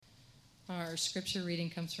Our scripture reading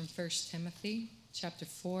comes from 1 Timothy chapter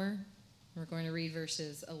 4. We're going to read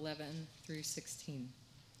verses 11 through 16.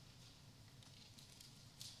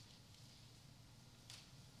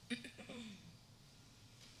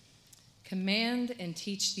 Command and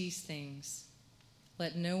teach these things.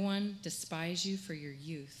 Let no one despise you for your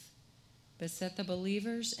youth, but set the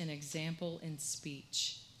believers an example in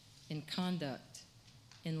speech, in conduct,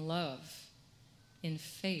 in love, in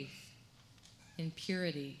faith, in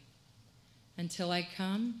purity. Until I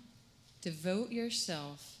come, devote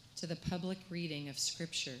yourself to the public reading of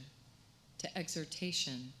Scripture, to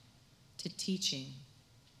exhortation, to teaching.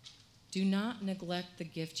 Do not neglect the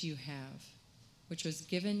gift you have, which was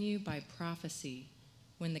given you by prophecy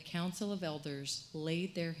when the council of elders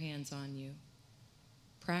laid their hands on you.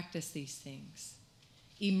 Practice these things.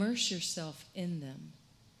 Immerse yourself in them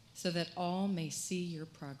so that all may see your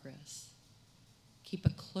progress. Keep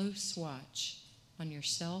a close watch on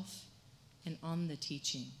yourself and on the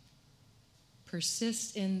teaching.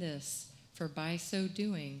 Persist in this, for by so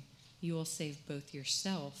doing, you will save both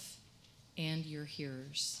yourself and your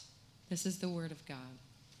hearers. This is the word of God.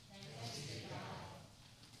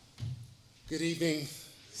 Good evening,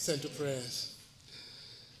 Center Press.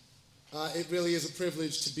 It really is a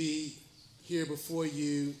privilege to be here before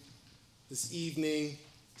you this evening.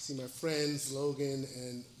 See my friends, Logan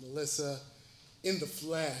and Melissa, in the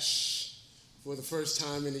flesh for the first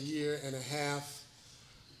time in a year and a half.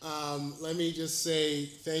 Let me just say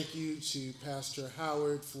thank you to Pastor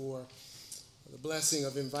Howard for the blessing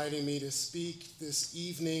of inviting me to speak this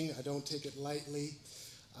evening. I don't take it lightly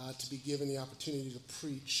to be given the opportunity to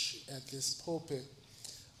preach at this pulpit.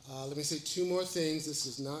 Let me say two more things. This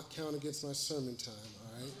does not count against my sermon time,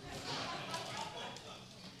 all right?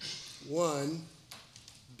 One,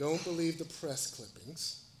 don't believe the press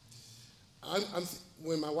clippings.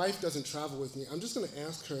 When my wife doesn't travel with me, I'm just going to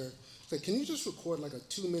ask her, can you just record like a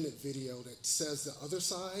 2-minute video that says the other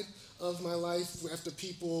side of my life after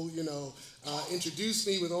people, introduce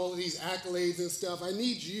me with all of these accolades and stuff? I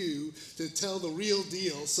need you to tell the real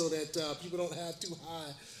deal so that people don't have too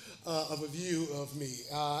high of a view of me.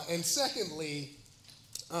 And secondly,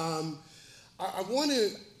 I want to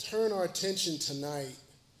turn our attention tonight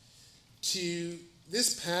to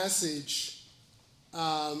this passage.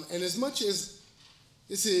 And as much as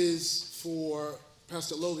this is for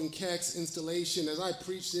Pastor Logan Keck's installation, as I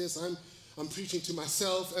preach this, I'm preaching to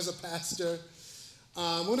myself as a pastor.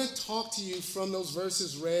 I want to talk to you from those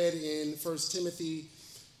verses read in 1 Timothy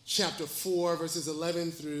chapter 4, verses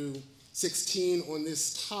 11 through 16 on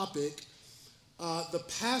this topic, the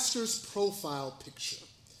pastor's profile picture.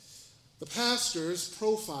 The pastor's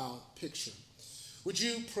profile picture. Would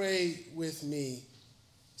you pray with me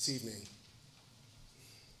this evening?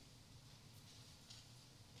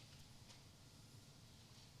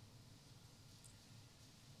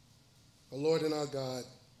 Our Lord and our God,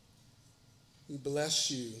 we bless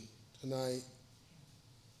you tonight.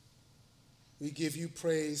 We give you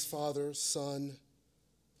praise, Father, Son,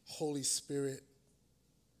 Holy Spirit,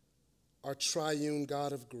 our triune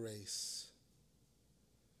God of grace.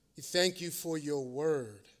 We thank you for your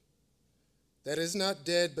word that is not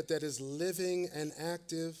dead, but that is living and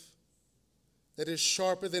active, that is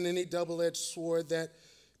sharper than any double-edged sword, that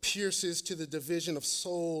pierces to the division of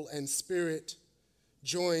soul and spirit,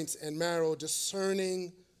 joints and marrow,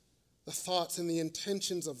 discerning the thoughts and the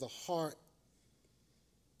intentions of the heart.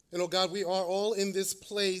 And, oh God, we are all in this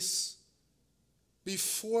place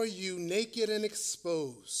before you, naked and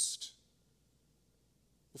exposed,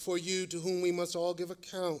 before you to whom we must all give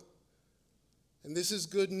account. And this is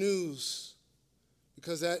good news,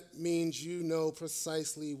 because that means you know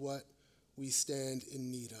precisely what we stand in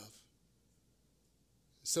need of.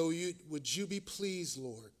 So would you be pleased,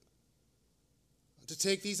 Lord, to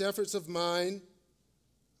take these efforts of mine,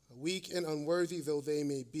 weak and unworthy though they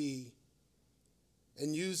may be,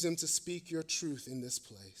 and use them to speak your truth in this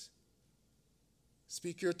place.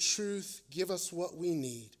 Speak your truth, give us what we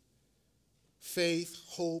need. Faith,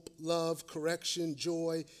 hope, love, correction,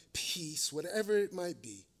 joy, peace, whatever it might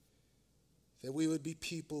be, that we would be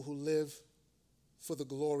people who live for the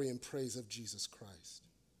glory and praise of Jesus Christ.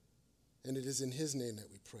 And it is in his name that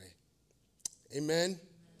we pray. Amen,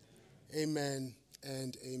 amen,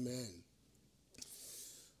 and amen.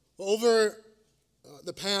 Over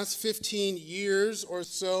the past 15 years or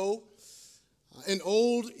so, an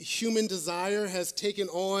old human desire has taken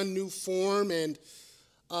on new form and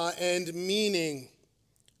meaning.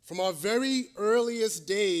 From our very earliest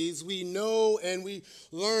days, we know and we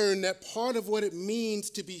learn that part of what it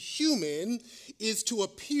means to be human is to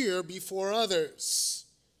appear before others.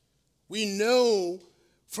 We know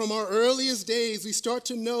From our earliest days, we start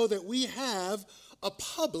to know that we have a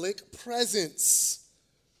public presence.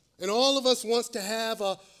 And all of us wants to have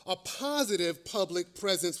a positive public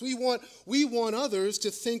presence. We want others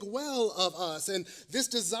to think well of us. And this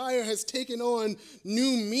desire has taken on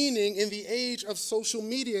new meaning in the age of social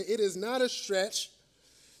media. It is not a stretch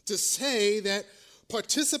to say that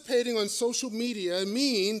participating on social media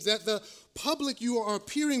means that the public you are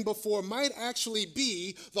appearing before might actually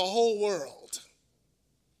be the whole world.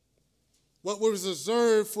 What was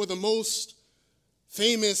reserved for the most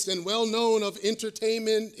famous and well-known of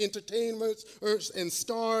entertainers and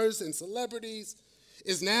stars and celebrities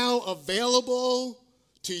is now available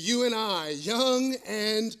to you and I, young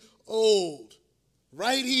and old,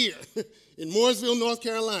 right here in Mooresville, North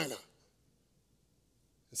Carolina.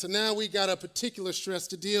 And so now we got a particular stress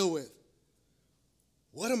to deal with.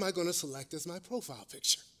 What am I going to select as my profile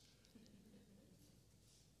picture?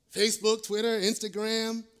 Facebook, Twitter,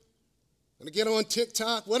 Instagram. I'm going to get on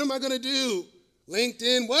TikTok. What am I going to do?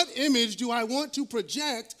 LinkedIn. What image do I want to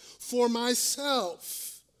project for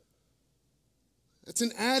myself? It's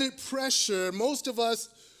an added pressure. Most of us,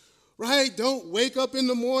 right, don't wake up in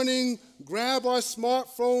the morning, grab our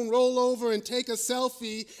smartphone, roll over, and take a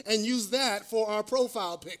selfie and use that for our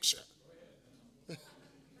profile picture.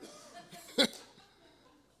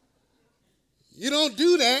 You don't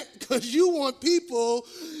do that because you want people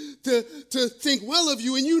to think well of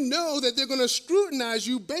you, and you know that they're going to scrutinize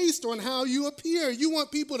you based on how you appear. You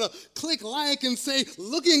want people to click like and say,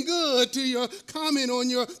 looking good, to your comment on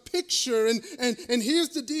your picture. And here's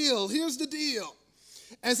the deal.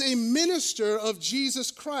 As a minister of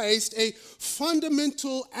Jesus Christ, a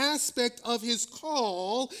fundamental aspect of his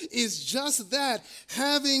call is just that,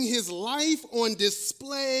 having his life on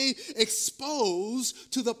display,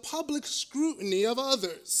 exposed to the public scrutiny of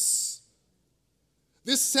others.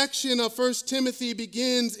 This section of 1 Timothy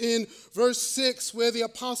begins in verse 6, where the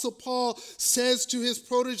Apostle Paul says to his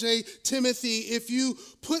protege Timothy, if you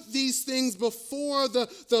put these things before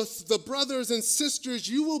the brothers and sisters,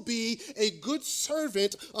 you will be a good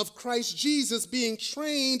servant of Christ Jesus, being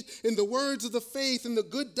trained in the words of the faith and the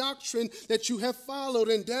good doctrine that you have followed.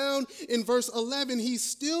 And down in verse 11, he's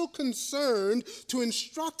still concerned to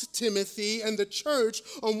instruct Timothy and the church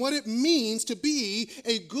on what it means to be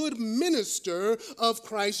a good minister of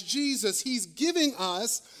Christ Jesus. He's giving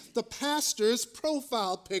us the pastor's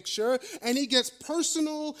profile picture, and he gets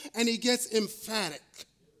personal and he gets emphatic.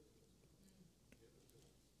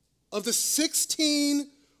 Of the 16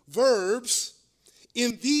 verbs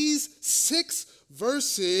in these 6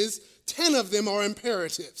 verses, 10 of them are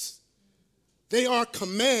imperatives. They are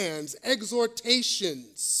commands,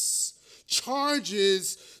 exhortations,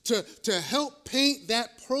 charges to help paint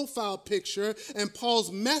that profile picture. And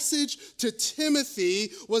Paul's message to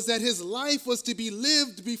Timothy was that his life was to be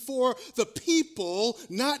lived before the people,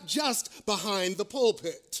 not just behind the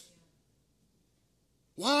pulpit.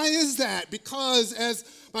 Why is that? Because, as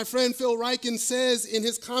my friend Phil Ryken says in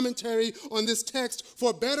his commentary on this text,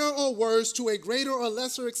 for better or worse, to a greater or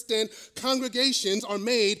lesser extent, congregations are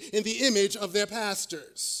made in the image of their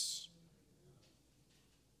pastors.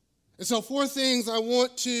 And so 4 things I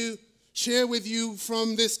want to share with you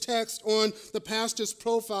from this text on the pastor's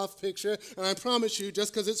profile picture. And I promise you,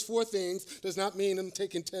 just because it's 4 things does not mean I'm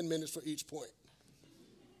taking 10 minutes for each point.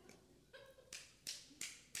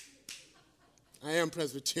 I am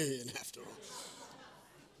Presbyterian after all.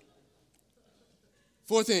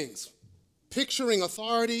 4 things: picturing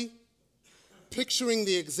authority, picturing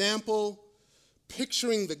the example,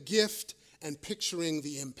 picturing the gift, and picturing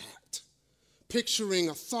the impact. Picturing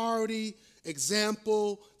authority,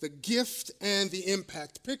 example, the gift, and the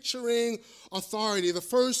impact. Picturing authority. The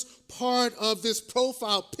first part of this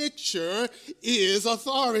profile picture is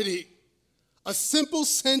authority. A simple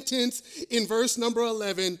sentence in verse number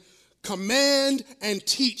 11: command and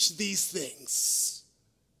teach these things.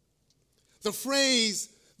 The phrase,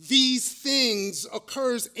 these things,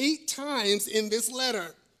 occurs 8 times in this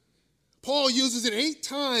letter. Paul uses it 8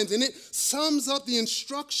 times, and it sums up the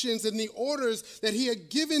instructions and the orders that he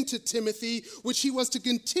had given to Timothy, which he was to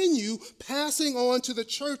continue passing on to the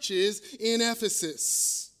churches in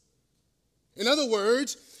Ephesus. In other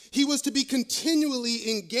words, he was to be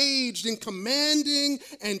continually engaged in commanding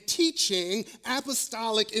and teaching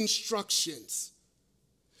apostolic instructions.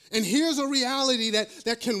 And here's a reality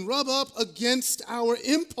that can rub up against our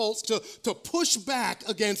impulse to push back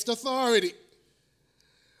against authority.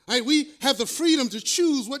 Right, we have the freedom to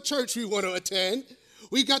choose what church we want to attend.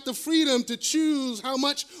 We got the freedom to choose how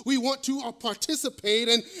much we want to participate.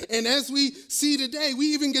 And as we see today, we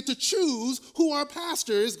even get to choose who our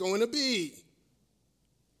pastor is going to be.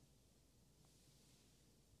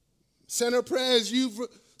 Senator Prez, you've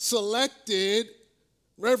selected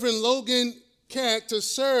Reverend Logan Keck to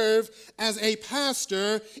serve as a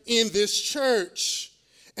pastor in this church.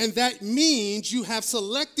 And that means you have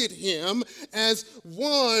selected him as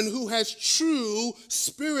one who has true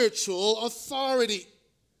spiritual authority.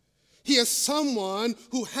 He is someone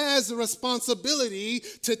who has the responsibility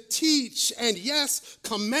to teach and, yes,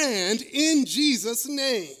 command in Jesus'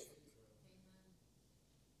 name.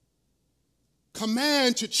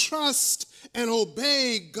 Command to trust and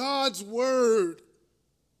obey God's word.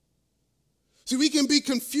 See, we can be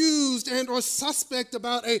confused and or suspect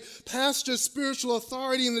about a pastor's spiritual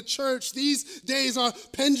authority in the church. These days, our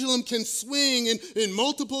pendulum can swing in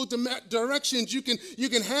multiple directions. You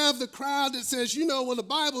can have the crowd that says, well, the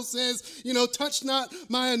Bible says, touch not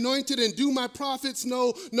my anointed and do my prophets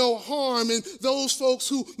no harm. And those folks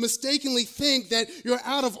who mistakenly think that you're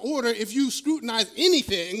out of order if you scrutinize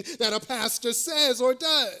anything that a pastor says or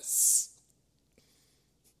does.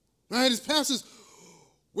 Right? As pastors,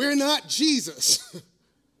 we're not Jesus.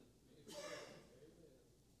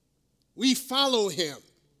 We follow him.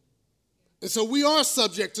 And so we are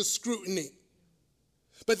subject to scrutiny.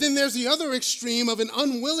 But then there's the other extreme of an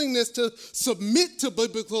unwillingness to submit to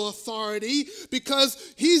biblical authority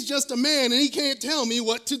because he's just a man and he can't tell me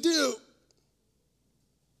what to do.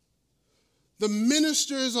 The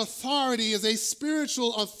minister's authority is a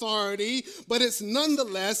spiritual authority, but it's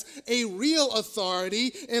nonetheless a real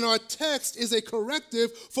authority, and our text is a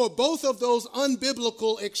corrective for both of those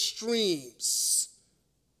unbiblical extremes.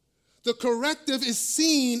 The corrective is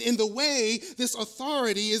seen in the way this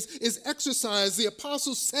authority is exercised. The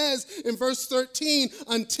apostle says in verse 13,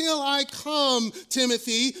 "Until I come,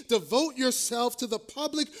 Timothy, devote yourself to the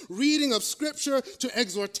public reading of Scripture, to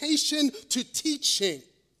exhortation, to teaching."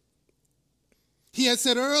 He had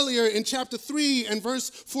said earlier in chapter 3 and verse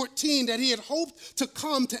 14 that he had hoped to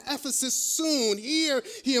come to Ephesus soon. Here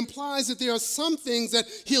he implies that there are some things that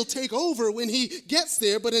he'll take over when he gets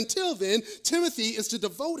there, but until then, Timothy is to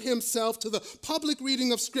devote himself to the public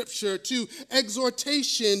reading of Scripture, to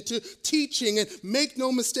exhortation, to teaching, and make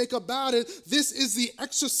no mistake about it, this is the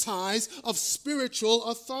exercise of spiritual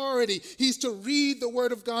authority. He's to read the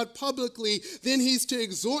Word of God publicly, then he's to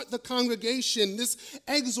exhort the congregation. This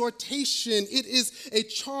exhortation, it is a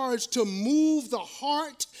charge to move the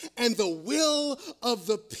heart and the will of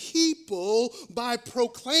the people by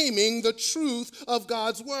proclaiming the truth of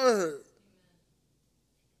God's word.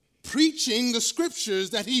 Preaching the scriptures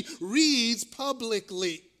that he reads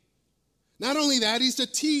publicly. Not only that, he's to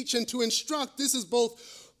teach and to instruct. This is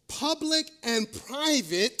both public and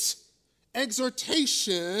private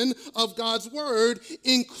exhortation of God's word,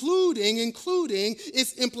 including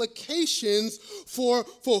its implications for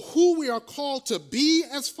who we are called to be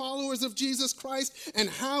as followers of Jesus Christ and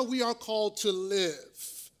how we are called to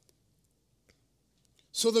live.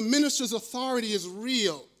 So the minister's authority is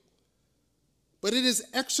real, but it is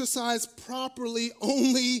exercised properly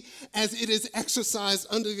only as it is exercised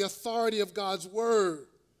under the authority of God's word.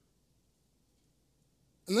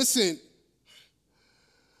 And listen,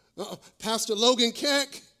 Pastor Logan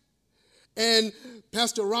Keck and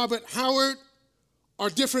Pastor Robert Howard are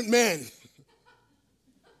different men.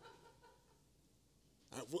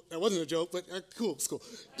 That wasn't a joke, but cool, it's cool.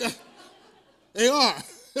 They are.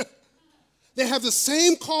 They have the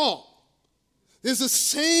same call. There's the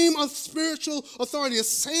same spiritual authority, the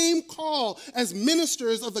same call as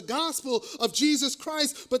ministers of the gospel of Jesus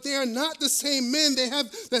Christ, but they are not the same men. They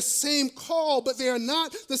have the same call, but they are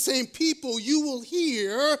not the same people. You will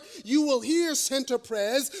hear, Center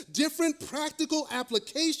Prez, different practical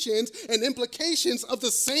applications and implications of the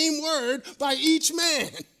same word by each man.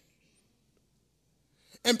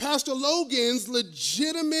 And Pastor Logan's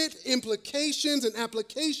legitimate implications and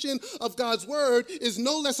application of God's word is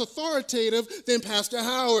no less authoritative than Pastor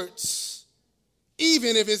Howard's,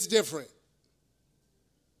 even if it's different.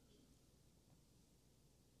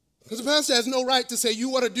 Because the pastor has no right to say,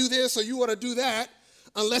 you ought to do this or you ought to do that,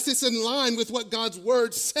 unless it's in line with what God's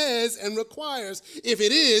word says and requires. If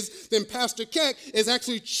it is, then Pastor Keck is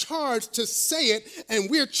actually charged to say it,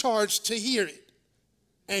 and we're charged to hear it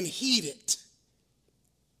and heed it.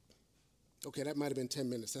 Okay, that might have been 10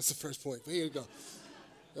 minutes. That's the first point. But here you go.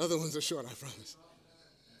 The other ones are short, I promise.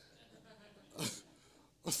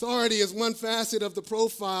 Authority is one facet of the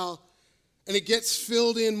profile, and it gets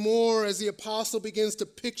filled in more as the apostle begins to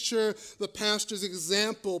picture the pastor's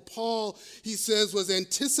example. Paul, he says, was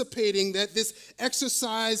anticipating that this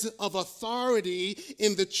exercise of authority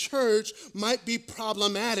in the church might be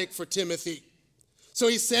problematic for Timothy. So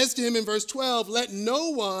he says to him in verse 12, let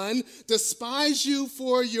no one despise you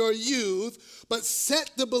for your youth, but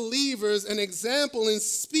set the believers an example in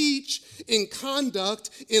speech, in conduct,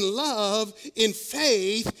 in love, in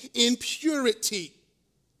faith, in purity.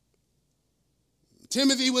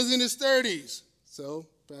 Timothy was in his 30s. So,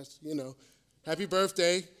 happy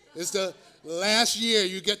birthday. It's the last year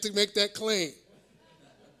you get to make that claim.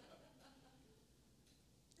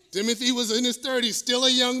 Timothy was in his 30s, still a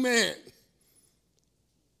young man.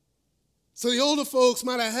 So the older folks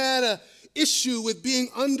might have had an issue with being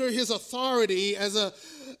under his authority as a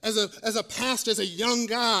pastor, as a young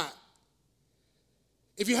guy.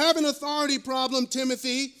 If you have an authority problem,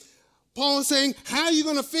 Timothy, Paul is saying, how are you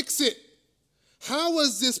going to fix it? How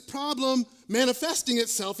was this problem manifesting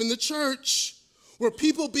itself in the church? Were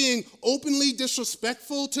people being openly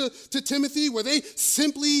disrespectful to Timothy? Were they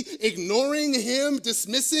simply ignoring him,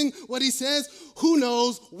 dismissing what he says? Who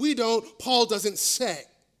knows? We don't. Paul doesn't say.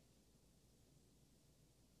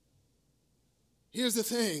 Here's the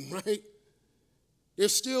thing, right? There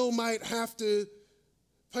still might have to,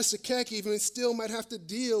 Pastor Keck even still might have to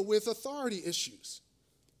deal with authority issues.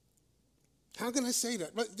 How can I say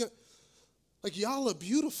that? Like y'all are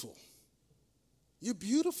beautiful. You're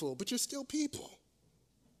beautiful, but you're still people.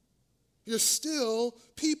 You're still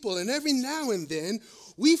people. And every now and then,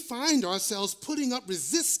 we find ourselves putting up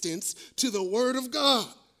resistance to the Word of God.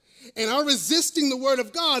 And our resisting the Word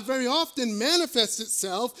of God very often manifests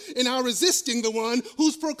itself in our resisting the one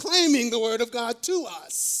who's proclaiming the Word of God to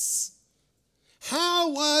us.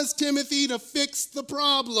 How was Timothy to fix the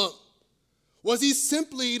problem? Was he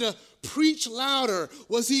simply to preach louder?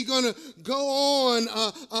 Was he going to go on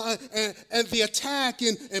and the attack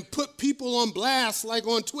and put people on blast like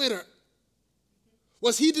on Twitter?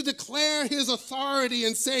 Was he to declare his authority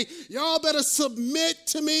and say, y'all better submit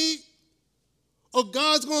to me or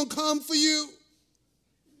God's going to come for you?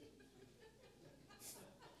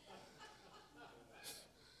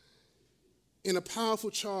 In a powerful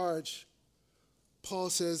charge, Paul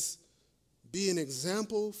says, be an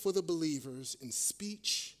example for the believers in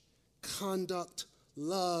speech, conduct,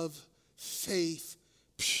 love, faith,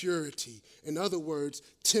 purity. In other words,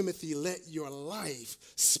 Timothy, let your life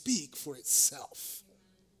speak for itself.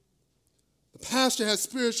 The pastor has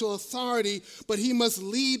spiritual authority, but he must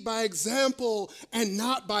lead by example and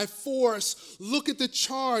not by force. Look at the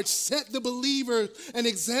charge. Set the believer an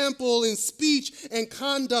example in speech and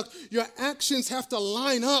conduct. Your actions have to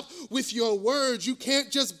line up with your words. You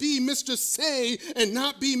can't just be Mr. Say and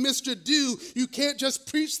not be Mr. Do. You can't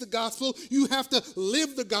just preach the gospel. You have to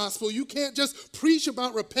live the gospel. You can't just preach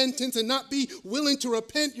about repentance and not be willing to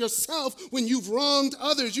repent yourself when you've wronged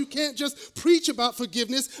others. You can't just preach about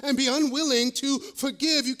forgiveness and be unwilling to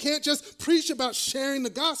forgive. You can't just preach about sharing the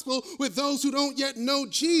gospel with those who don't yet know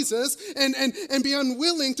Jesus and be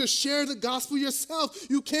unwilling to share the gospel yourself.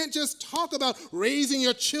 You can't just talk about raising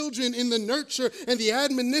your children in the nurture and the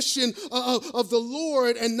admonition of the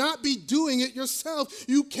Lord and not be doing it yourself.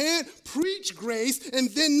 You can't preach grace and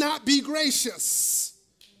then not be gracious.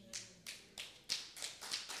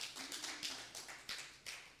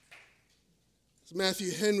 As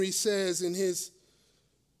Matthew Henry says in his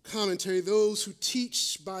commentary, those who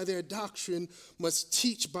teach by their doctrine must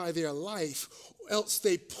teach by their life, else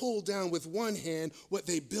they pull down with one hand what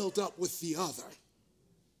they build up with the other.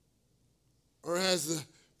 Or as the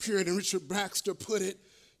Puritan Richard Baxter put it,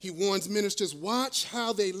 he warns ministers, watch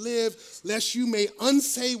how they live, lest you may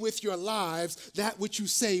unsay with your lives that which you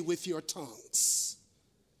say with your tongues.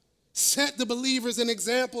 Set the believers an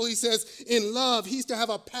example, he says, in love. He's to have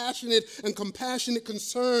a passionate and compassionate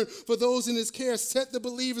concern for those in his care. Set the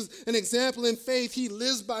believers an example in faith. He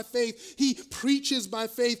lives by faith. He preaches by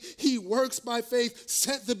faith. He works by faith.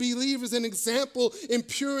 Set the believers an example in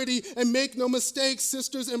purity. And make no mistake,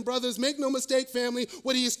 sisters and brothers, make no mistake, family,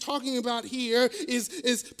 what he is talking about here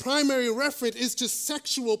is primary reference is to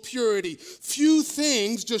sexual purity. Few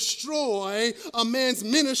things destroy a man's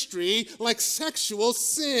ministry like sexual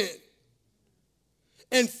sin.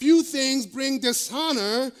 And few things bring more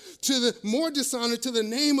dishonor to the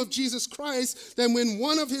name of Jesus Christ than when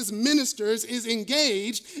one of his ministers is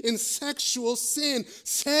engaged in sexual sin.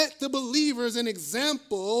 Set the believers an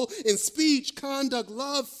example in speech, conduct,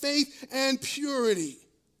 love, faith, and purity.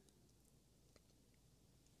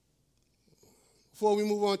 Before we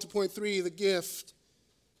move on to point 3, the gift,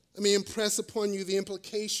 let me impress upon you the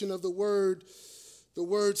implication of the word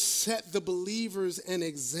set the believers an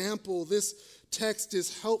example. This text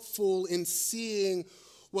is helpful in seeing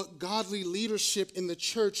what godly leadership in the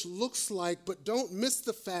church looks like, but don't miss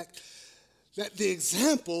the fact that the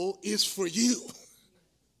example is for you.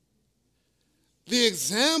 The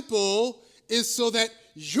example is so that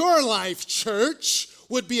your life, church,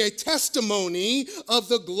 would be a testimony of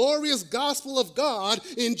the glorious gospel of God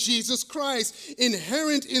in Jesus Christ.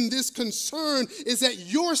 Inherent in this concern is that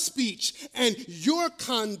your speech and your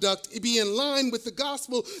conduct be in line with the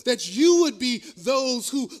gospel, that you would be those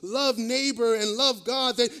who love neighbor and love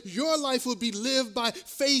God, that your life would be lived by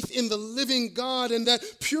faith in the living God, and that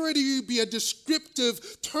purity would be a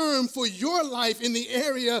descriptive term for your life in the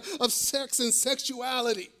area of sex and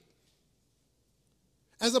sexuality.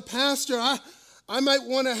 As a pastor, I might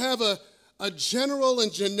want to have a general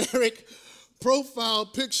and generic profile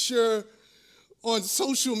picture on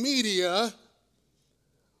social media,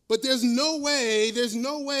 but there's no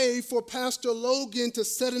way for Pastor Logan to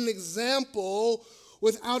set an example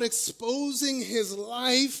without exposing his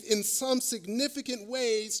life in some significant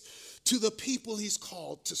ways to the people he's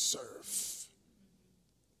called to serve.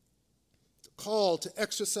 The call to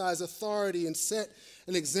exercise authority and set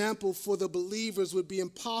an example for the believers would be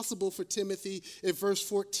impossible for Timothy if verse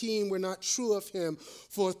 14 were not true of him.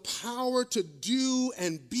 For power to do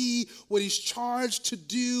and be what he's charged to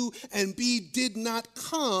do and be did not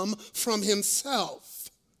come from himself.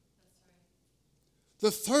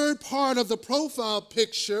 The third part of the profile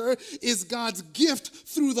picture is God's gift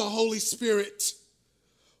through the Holy Spirit.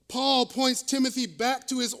 Paul points Timothy back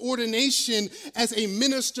to his ordination as a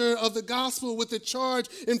minister of the gospel with the charge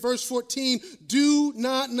in verse 14, do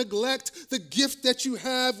not neglect the gift that you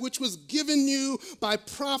have, which was given you by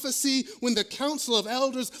prophecy when the council of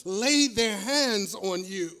elders laid their hands on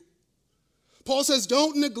you. Paul says,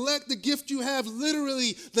 don't neglect the gift you have,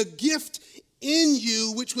 literally the gift in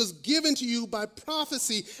you, which was given to you by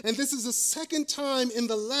prophecy. And this is the second time in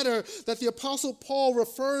the letter that the Apostle Paul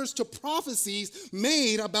refers to prophecies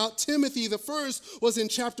made about Timothy. The first was in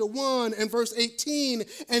chapter 1 and verse 18.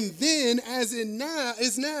 And then, as in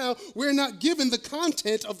now, we're not given the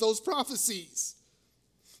content of those prophecies.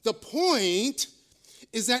 The point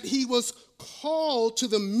is that he was called to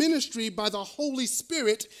the ministry by the Holy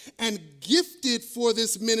Spirit and gifted for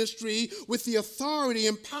this ministry with the authority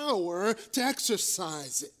and power to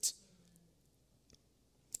exercise it.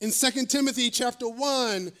 In 2 Timothy chapter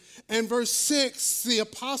 1 and verse 6, the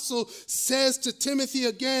apostle says to Timothy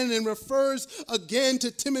again and refers again to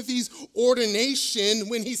Timothy's ordination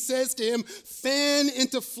when he says to him, fan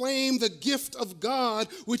into flame the gift of God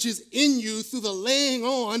which is in you through the laying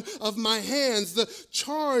on of my hands. The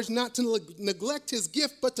charge not to neglect his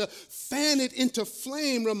gift but to fan it into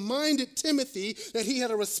flame reminded Timothy that he had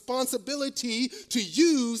a responsibility to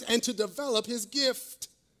use and to develop his gift.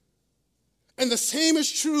 And the same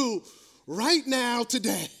is true right now,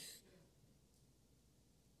 today.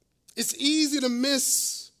 It's easy to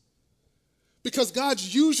miss because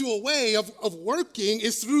God's usual way of working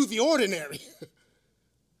is through the ordinary.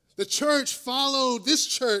 The church followed this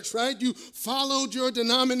church, right? You followed your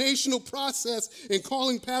denominational process in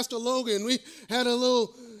calling Pastor Logan. We had a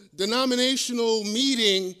little denominational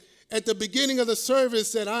meeting at the beginning of the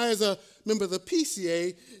service that I, as a member of the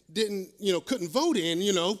PCA, couldn't vote in,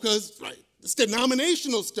 because, right, it's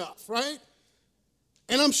denominational stuff, right?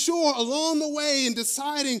 And I'm sure along the way in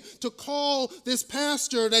deciding to call this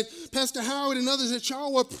pastor, that Pastor Howard and others, that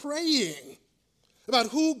y'all were praying about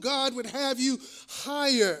who God would have you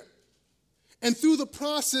hire. And through the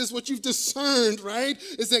process, what you've discerned, right,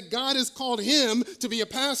 is that God has called him to be a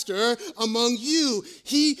pastor among you.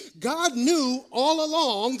 God knew all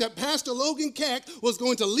along that Pastor Logan Keck was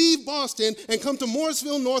going to leave Boston and come to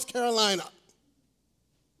Morrisville, North Carolina.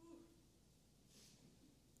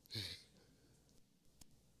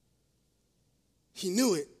 He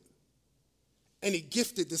knew it, and he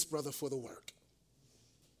gifted this brother for the work.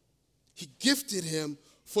 He gifted him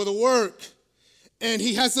for the work, and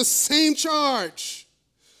he has the same charge.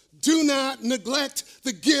 Do not neglect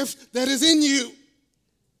the gift that is in you.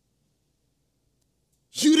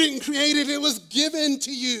 You didn't create it, it was given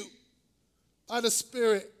to you by the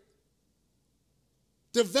Spirit.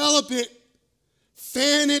 Develop it,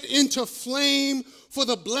 fan it into flame for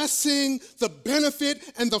the blessing, the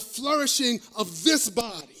benefit, and the flourishing of this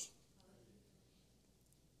body.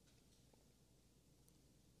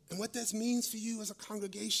 And what that means for you as a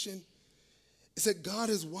congregation is that God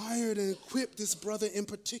has wired and equipped this brother in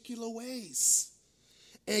particular ways.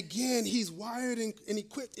 Again, he's wired and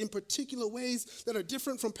equipped in particular ways that are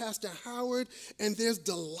different from Pastor Howard, and there's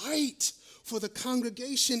delight for the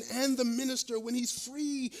congregation and the minister when he's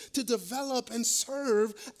free to develop and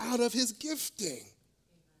serve out of his gifting.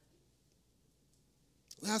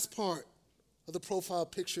 Last part of the profile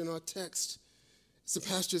picture in our text is the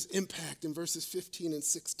pastor's impact in verses 15 and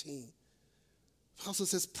 16. The apostle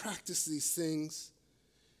says, practice these things,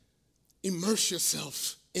 immerse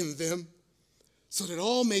yourself in them, so that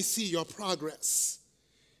all may see your progress.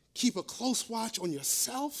 Keep a close watch on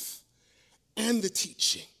yourself and the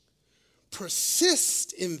teaching.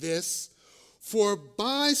 Persist in this, for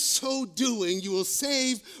by so doing you will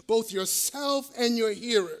save both yourself and your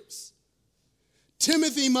hearers.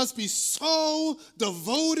 Timothy must be so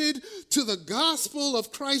devoted to the gospel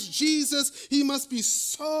of Christ Jesus. He must be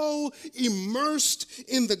so immersed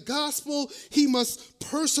in the gospel. He must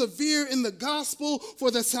persevere in the gospel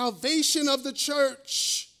for the salvation of the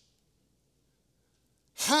church.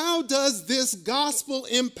 How does this gospel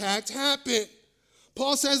impact happen?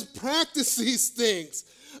 Paul says, practice these things.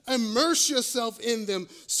 Immerse yourself in them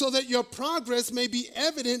so that your progress may be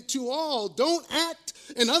evident to all. Don't act,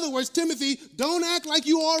 in other words, Timothy, don't act like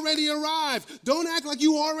you already arrived. Don't act like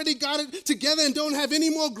you already got it together and don't have any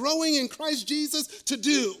more growing in Christ Jesus to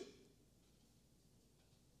do.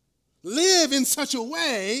 Live in such a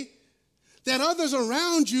way that others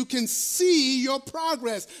around you can see your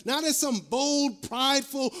progress, not in some bold,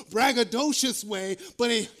 prideful, braggadocious way, but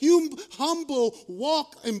a humble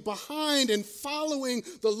walk in behind and following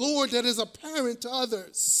the Lord that is apparent to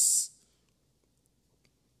others.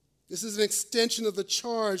 This is an extension of the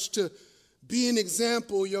charge to be an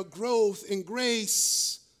example. Your growth in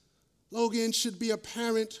grace, Logan, should be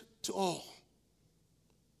apparent to all.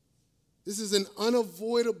 This is an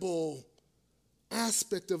unavoidable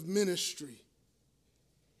aspect of ministry.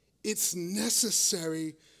 It's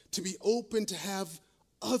necessary to be open to have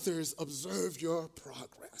others observe your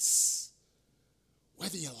progress,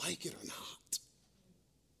 whether you like it or not.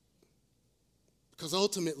 Because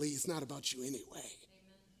ultimately, it's not about you anyway.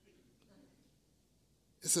 Amen.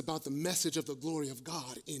 It's about the message of the glory of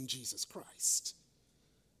God in Jesus Christ.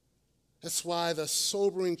 That's why the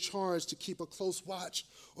sobering charge to keep a close watch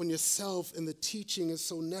on yourself and the teaching is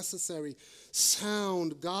so necessary.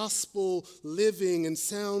 Sound gospel living and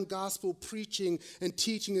sound gospel preaching and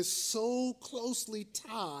teaching is so closely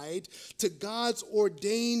tied to God's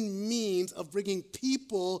ordained means of bringing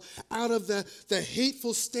people out of the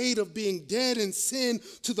hateful state of being dead in sin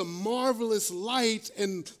to the marvelous light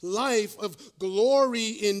and life of glory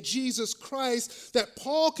in Jesus Christ, that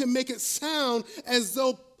Paul can make it sound as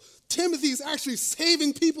though Timothy is actually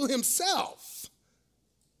saving people himself.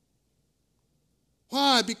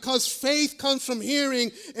 Why? Because faith comes from hearing,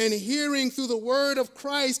 and hearing through the word of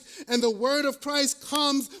Christ, and the word of Christ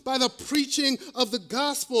comes by the preaching of the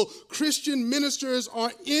gospel. Christian ministers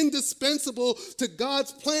are indispensable to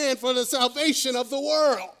God's plan for the salvation of the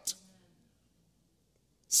world.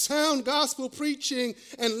 Sound gospel preaching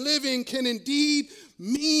and living can indeed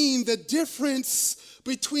mean the difference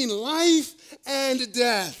between life and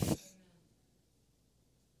death.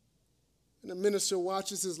 And a minister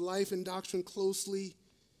watches his life and doctrine closely,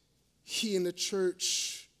 he and the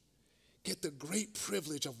church get the great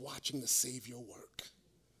privilege of watching the Savior work.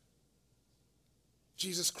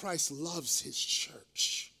 Jesus Christ loves his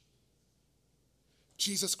church.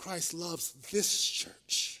 Jesus Christ loves this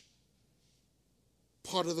church.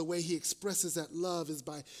 Part of the way he expresses that love is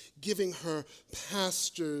by giving her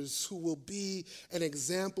pastors who will be an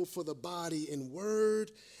example for the body in word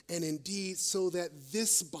and in deed, so that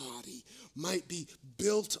this body might be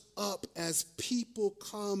built up as people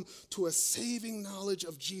come to a saving knowledge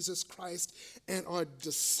of Jesus Christ and are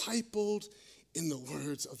discipled in the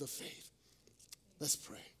words of the faith. Let's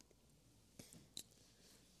pray.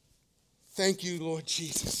 Thank you, Lord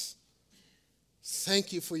Jesus.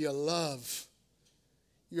 Thank you for your love.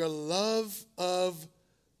 Your love of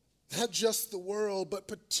not just the world, but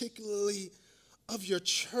particularly of your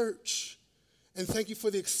church. And thank you for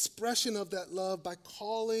the expression of that love by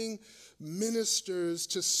calling ministers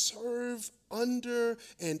to serve under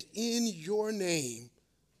and in your name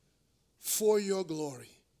for your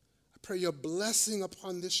glory. I pray your blessing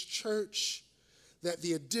upon this church, that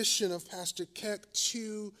the addition of Pastor Keck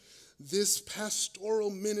to this pastoral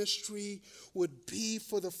ministry would be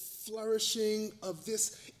for the flourishing of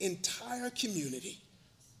this entire community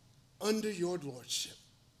under your lordship.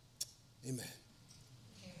 Amen.